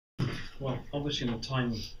Well, obviously in the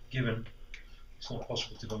time given, it's not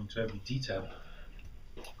possible to go into every detail,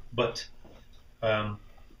 but um,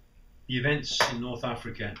 the events in North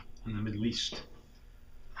Africa and the Middle East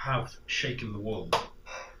have shaken the world,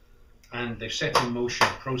 and they've set in motion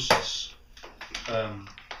a process um,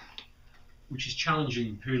 which is challenging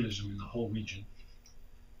imperialism in the whole region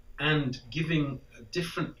and giving a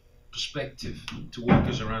different perspective to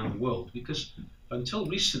workers around the world. Because until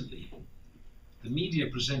recently, the media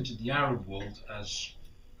presented the Arab world as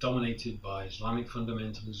dominated by Islamic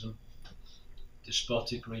fundamentalism,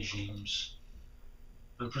 despotic regimes,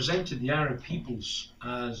 and presented the Arab peoples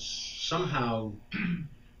as somehow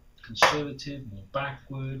conservative, more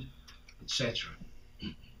backward, etc.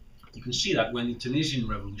 You can see that when the Tunisian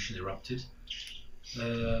revolution erupted,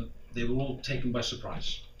 they were all taken by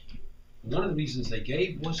surprise. And one of the reasons they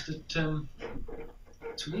gave was that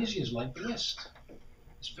Tunisia is like the West.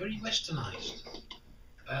 It's very westernized.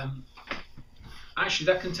 Um, Actually,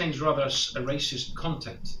 that contains rather a racist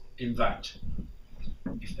content in that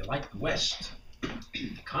if they like the West,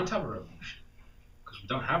 they can't have a revolution because we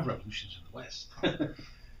don't have revolutions in the West.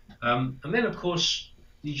 And then, of course,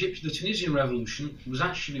 the Tunisian revolution was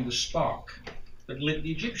actually the spark that lit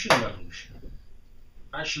the Egyptian revolution.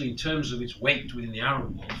 Actually, in terms of its weight within the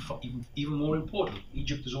Arab world, even more important.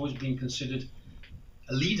 Egypt has always been considered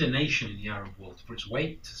a leader nation in the Arab world for its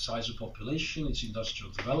weight, size of population, its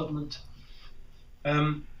industrial development.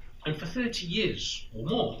 And for 30 years or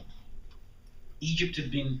more, Egypt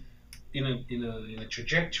had been in a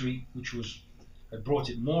trajectory which had brought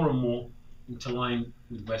it more and more into line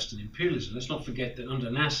with Western imperialism. Let's not forget that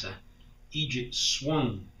under Nasser, Egypt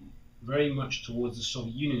swung very much towards the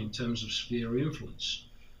Soviet Union in terms of sphere of influence,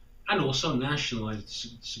 and also nationalized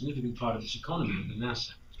a significant part of its economy under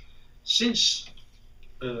Nasser. Since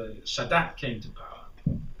Sadat came to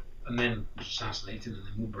power, and then was assassinated, and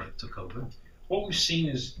then Mubarak took over, what we've seen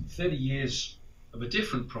is 30 years of a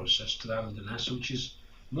different process to that under Nasser, which is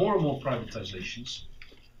more and more privatizations,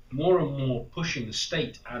 more and more pushing the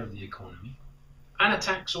state out of the economy, and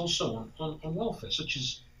attacks also on welfare, such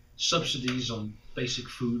as subsidies on basic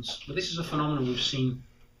foods. But this is a phenomenon we've seen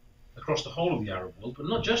across the whole of the Arab world, but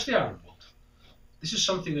not just the Arab world. This is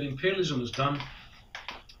something that imperialism has done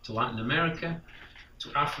to Latin America,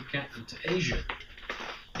 to Africa, and to Asia.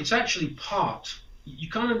 It's actually part. You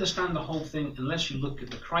can't understand the whole thing unless you look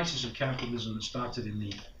at the crisis of capitalism that started in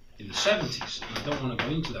the 70s. And I don't want to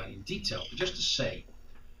go into that in detail, but just to say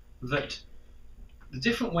that the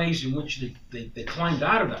different ways in which they climbed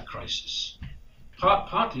out of that crisis,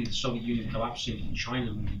 partly the Soviet Union collapsing and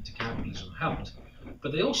China moving to capitalism helped,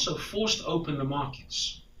 but they also forced open the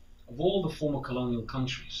markets of all the former colonial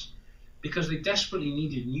countries because they desperately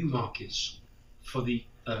needed new markets for the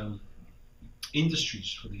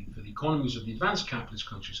industries, for the economies of the advanced capitalist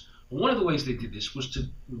countries. And one of the ways they did this was to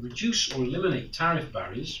reduce or eliminate tariff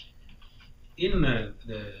barriers in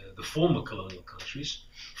the former colonial countries,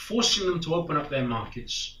 forcing them to open up their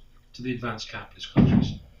markets to the advanced capitalist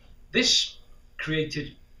countries. This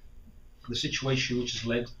created the situation which has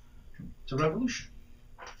led to revolution.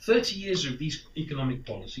 30 years of these economic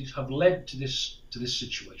policies have led to this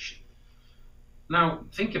situation. Now,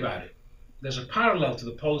 think about it. There's a parallel to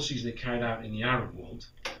the policies they carried out in the Arab world,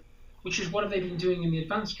 which is what have they been doing in the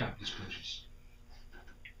advanced capitalist countries?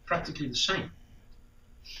 Practically the same.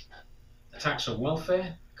 Attacks on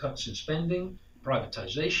welfare, cuts in spending,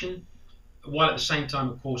 privatization, while at the same time,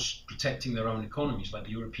 of course, protecting their own economies, like the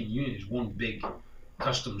European Union is one big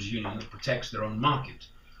customs union that protects their own market.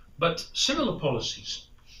 But similar policies,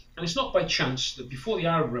 and it's not by chance that before the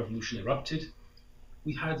Arab Revolution erupted,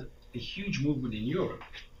 we had a huge movement in Europe,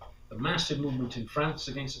 a massive movement in France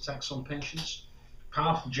against attacks on pensions,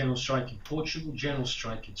 powerful general strike in Portugal, general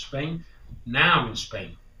strike in Spain. Now in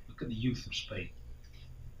Spain, look at the youth of Spain,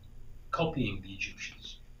 copying the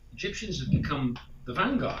Egyptians. Egyptians have become the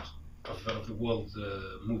vanguard of the world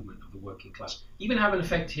movement of the working class. Even have an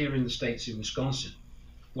effect here in the States, in Wisconsin,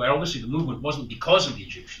 where obviously the movement wasn't because of the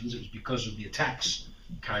Egyptians, it was because of the attacks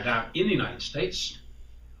carried out in the United States.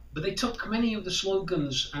 But they took many of the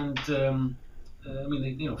slogans and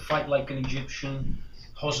fight like an Egyptian,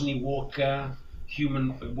 Hosni Walker,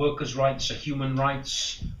 human workers' rights are human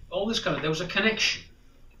rights, all this kind of, there was a connection.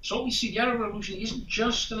 So what we see, the Arab Revolution isn't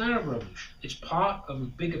just an Arab Revolution, it's part of a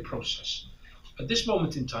bigger process. At this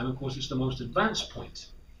moment in time, of course, it's the most advanced point.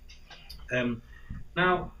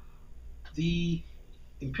 Now, the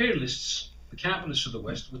imperialists, the capitalists of the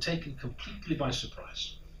West, were taken completely by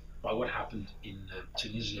surprise by what happened in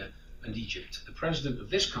Tunisia and Egypt. The president of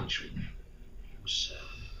this country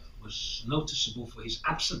was noticeable for his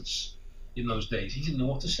absence in those days. He didn't know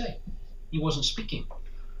what to say. He wasn't speaking.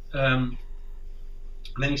 And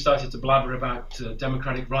then he started to blabber about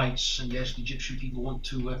democratic rights, and yes, the Egyptian people want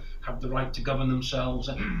to have the right to govern themselves,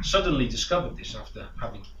 and suddenly discovered this after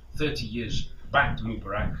having 30 years backed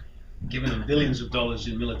Mubarak, given him billions of dollars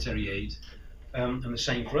in military aid, and the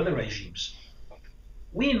same for other regimes.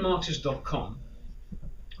 We in Marxist.com,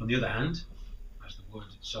 on the other hand, as the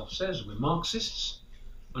word itself says, we're Marxists,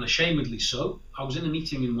 unashamedly so. I was in a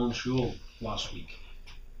meeting in Montreal last week,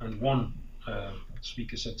 and one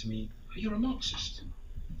speaker said to me, "Are you a Marxist?"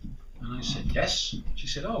 And I said, "Yes." She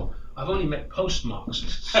said, "Oh, I've only met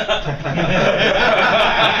post-Marxists." And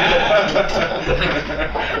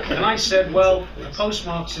I said, "Well, a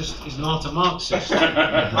post-Marxist is not a Marxist.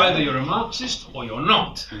 Either you're a Marxist or you're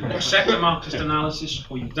not. You accept the Marxist analysis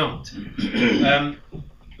or you don't."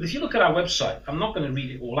 But if you look at our website, I'm not going to read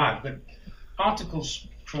it all out, but articles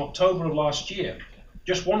from October of last year,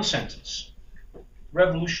 just one sentence.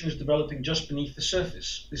 Revolution is developing just beneath the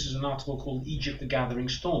surface. This is an article called Egypt, the Gathering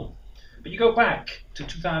Storm. But you go back to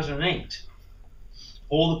 2008,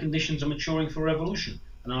 all the conditions are maturing for revolution,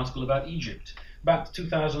 an article about Egypt. Back to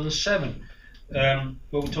 2007, where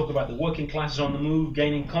we talk about the working classes on the move,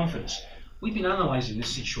 gaining confidence. We've been analysing this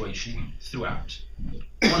situation throughout.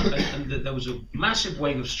 There was a massive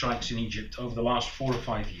wave of strikes in Egypt over the last 4 or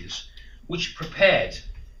 5 years, which prepared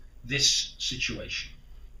this situation.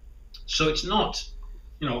 So it's not,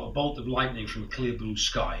 a bolt of lightning from a clear blue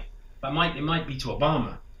sky. It might be to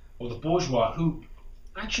Obama or the bourgeois, who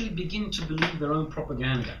actually begin to believe their own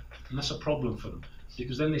propaganda, and that's a problem for them,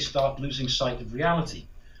 because then they start losing sight of reality.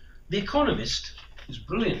 The Economist is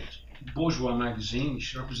brilliant bourgeois magazine,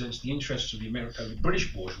 which represents the interests of the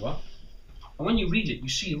British bourgeois, and when you read it, you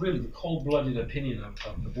see really the cold-blooded opinion of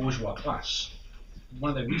the bourgeois class.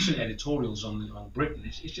 One of their recent editorials on Britain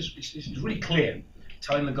is really clear,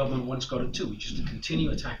 telling the government what it's got to do, which is to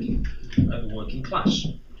continue attacking the working class.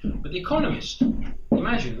 But the Economist,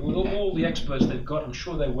 imagine, with all the experts they've got, I'm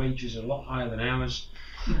sure their wages are a lot higher than ours.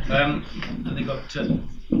 And they got, on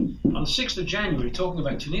the 6th of January, talking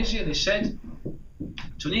about Tunisia, they said,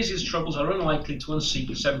 Tunisia's troubles are unlikely to unseat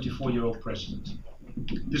a 74-year-old president.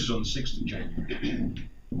 This is on the 6th of January.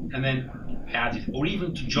 And then added, or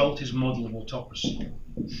even to jolt his model of autocracy.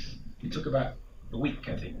 It took about a week,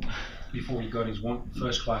 I think, before he got his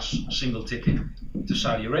first-class single ticket to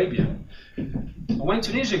Saudi Arabia. And when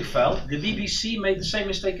Tunisia fell, the BBC made the same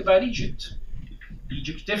mistake about Egypt.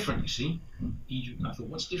 Egypt's different, you see. I thought,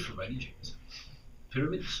 what's different about Egypt?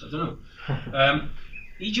 Pyramids? I don't know.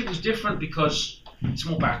 Egypt is different because it's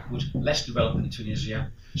more backward, less developed than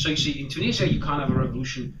Tunisia. So you see, in Tunisia you can't have a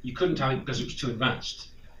revolution. You couldn't have it because it was too advanced.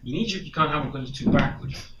 In Egypt you can't have it because it's too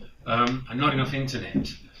backward, and not enough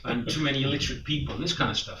internet, and too many illiterate people, and this kind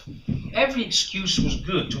of stuff. Every excuse was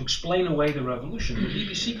good to explain away the revolution. The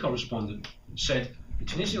BBC correspondent said the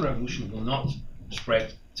Tunisian revolution will not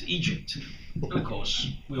spread to Egypt. And of course,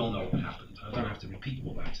 we all know what happened. I don't have to repeat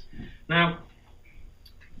all that. Now,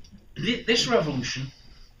 this revolution,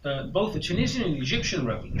 both the Tunisian and the Egyptian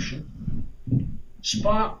revolution,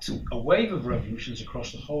 sparked a wave of revolutions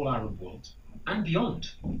across the whole Arab world and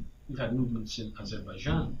beyond. We've had movements in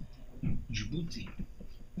Azerbaijan, Djibouti.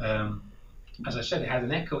 As I said, it had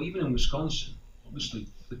an echo even in Wisconsin. Obviously,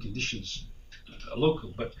 the conditions are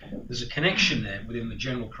local, but there's a connection there within the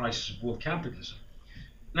general crisis of world capitalism.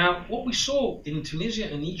 Now, what we saw in Tunisia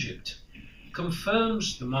and Egypt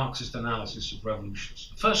confirms the Marxist analysis of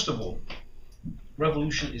revolutions. First of all,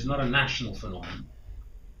 revolution is not a national phenomenon.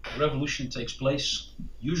 Revolution takes place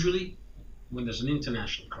usually when there's an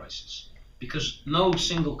international crisis, because no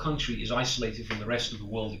single country is isolated from the rest of the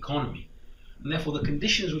world economy. And therefore, the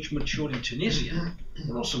conditions which matured in Tunisia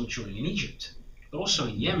were also maturing in Egypt, but also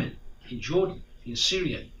in Yemen, in Jordan, in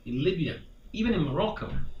Syria, in Libya, even in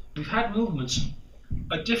Morocco. We've had movements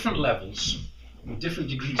at different levels, with different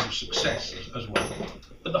degrees of success as well.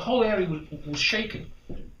 But the whole area was shaken.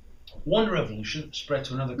 One revolution spread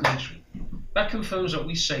to another country. That confirms what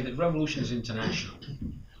we say, that revolution is international.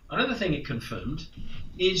 Another thing it confirmed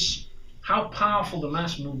is how powerful the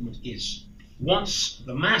mass movement is. Once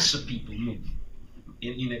the mass of people move,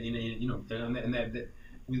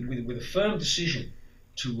 with a firm decision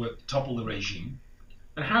to topple the regime.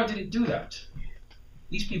 And how did it do that?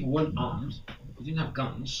 These people weren't armed. They didn't have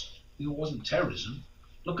guns. It wasn't terrorism.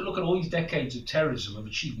 Look at all these decades of terrorism have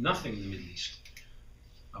achieved nothing in the Middle East.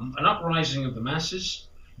 An uprising of the masses.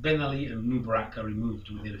 Ben Ali and Mubarak are removed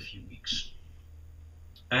within a few weeks.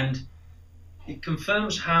 And it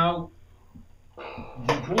confirms how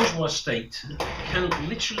the bourgeois state can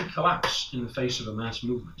literally collapse in the face of a mass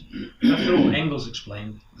movement. After all, Engels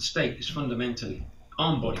explained, the state is fundamentally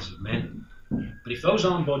armed bodies of men. But if those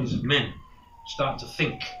armed bodies of men start to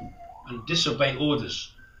think and disobey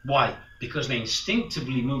orders. Why? Because they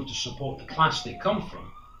instinctively move to support the class they come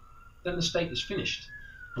from, then the state is finished.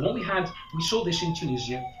 And what we saw this in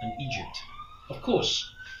Tunisia and Egypt. Of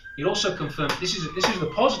course, it also confirmed, this is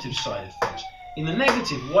the positive side of things. In the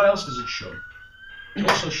negative, what else does it show? It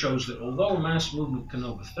also shows that although a mass movement can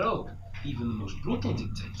overthrow even the most brutal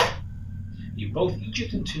dictator, in both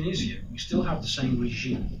Egypt and Tunisia, we still have the same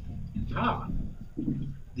regime in power.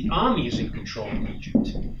 The army is in control in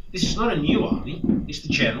Egypt. This is not a new army, it's the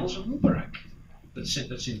generals of Mubarak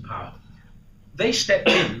that's in power. They stepped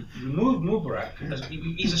in, removed Mubarak,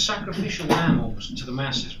 he's a sacrificial lamb almost to the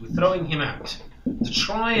masses. We're throwing him out to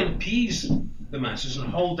try and appease the masses and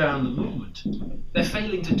hold down the movement. They're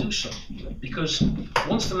failing to do so, because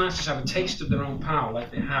once the masses have a taste of their own power,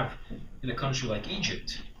 like they have in a country like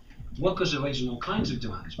Egypt, workers are raising all kinds of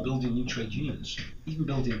demands, building new trade unions, even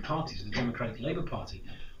building parties, the Democratic Labour Party,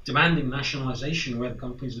 demanding nationalisation where the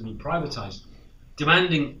companies have been privatised,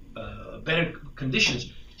 demanding better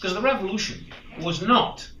conditions, because the revolution was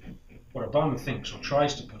not what Obama thinks or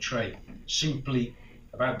tries to portray simply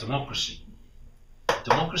about democracy.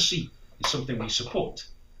 Democracy is something we support,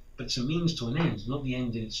 but it's a means to an end, not the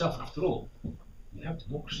end in itself. After all, we have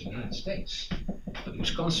democracy in the United States, but the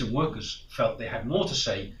Wisconsin workers felt they had more to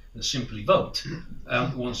say than simply vote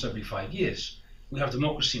once every 5 years. We have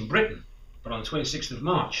democracy in Britain, but on the 26th of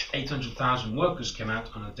March, 800,000 workers came out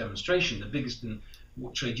on a demonstration, the biggest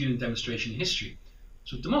trade union demonstration in history.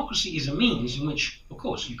 So democracy is a means in which, of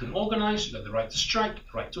course, you can organise, you have the right to strike,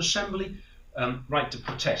 right to assembly, right to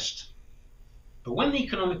protest. But when the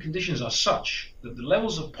economic conditions are such that the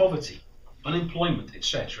levels of poverty, unemployment,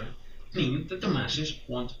 etc., mean that the masses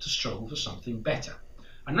want to struggle for something better.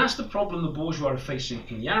 And that's the problem the bourgeois are facing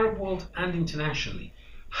in the Arab world and internationally.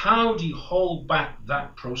 How do you hold back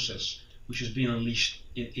that process which has been unleashed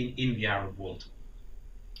in the Arab world?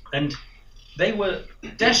 And they were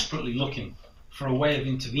desperately looking for a way of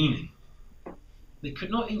intervening. They could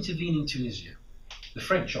not intervene in Tunisia. The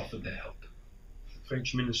French offered their help. The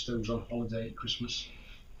French minister who was on holiday at Christmas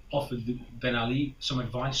offered Ben Ali some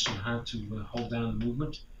advice on how to hold down the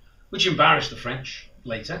movement, which embarrassed the French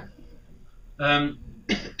later. They're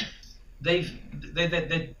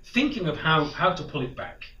thinking of how to pull it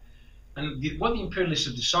back. And what the imperialists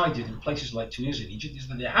have decided in places like Tunisia and Egypt is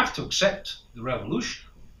that they have to accept the revolution,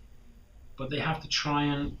 but they have to try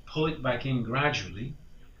and pull it back in gradually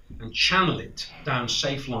and channel it down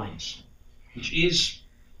safe lines, which is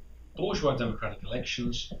bourgeois democratic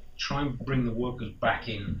elections, try and bring the workers back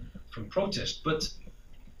in from protest. But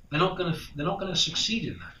they're not going to succeed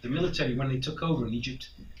in that. The military, when they took over in Egypt,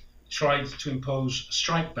 tried to impose a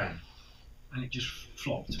strike ban, and it just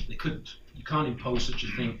flopped. They couldn't. You can't impose such a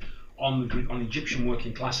thing on the Egyptian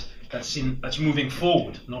working class that's moving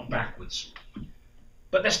forward, not backwards.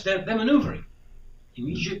 But they're manoeuvring. In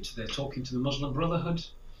Egypt, they're talking to the Muslim Brotherhood.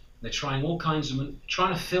 They're trying all kinds of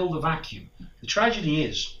trying to fill the vacuum. The tragedy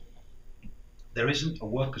is there isn't a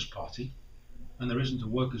workers' party, and there isn't a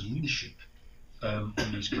workers' leadership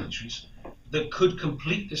in these countries that could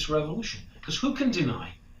complete this revolution. Because who can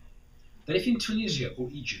deny that if in Tunisia or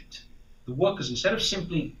Egypt, the workers, instead of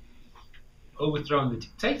simply overthrowing the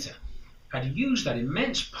dictator, had used that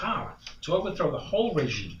immense power to overthrow the whole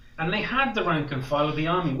regime, and they had the rank and file of the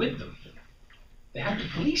army with them. They had the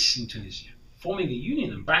police in Tunisia, forming a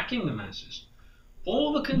union and backing the masses.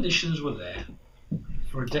 All the conditions were there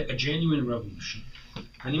for a genuine revolution.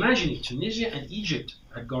 And imagine if Tunisia and Egypt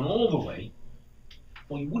had gone all the way,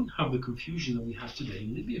 well, you wouldn't have the confusion that we have today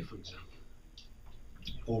in Libya, for example,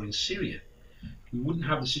 or in Syria. We wouldn't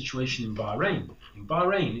have the situation in Bahrain. In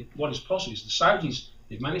Bahrain, what is possible is the Saudis,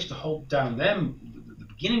 they've managed to hold down the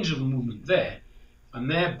beginnings of the movement there,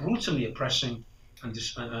 and they're brutally oppressing and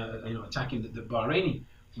attacking the Bahraini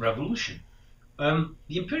revolution. The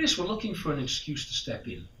imperialists were looking for an excuse to step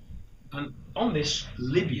in, and on this,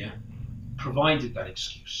 Libya provided that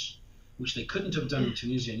excuse, which they couldn't have done in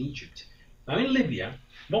Tunisia and Egypt. Now in Libya,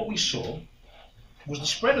 what we saw was the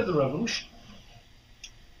spread of the revolution.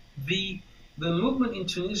 The movement in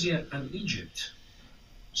Tunisia and Egypt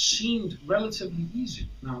seemed relatively easy.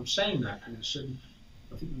 Now I'm saying that in a certain,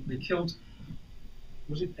 I think they killed,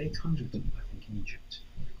 was it 800, I think, in Egypt,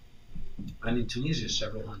 and in Tunisia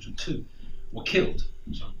several hundred too were killed.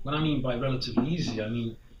 So what I mean by relatively easy, I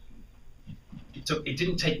mean it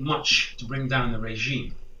didn't take much to bring down the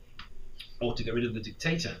regime or to get rid of the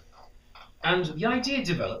dictator. And the idea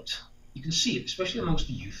developed, you can see it, especially amongst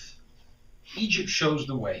the youth. Egypt shows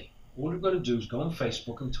the way. All you've got to do is go on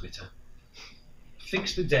Facebook and Twitter,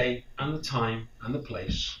 fix the day and the time and the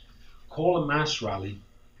place, call a mass rally,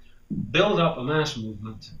 build up a mass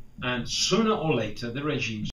movement, And sooner or later, the regimes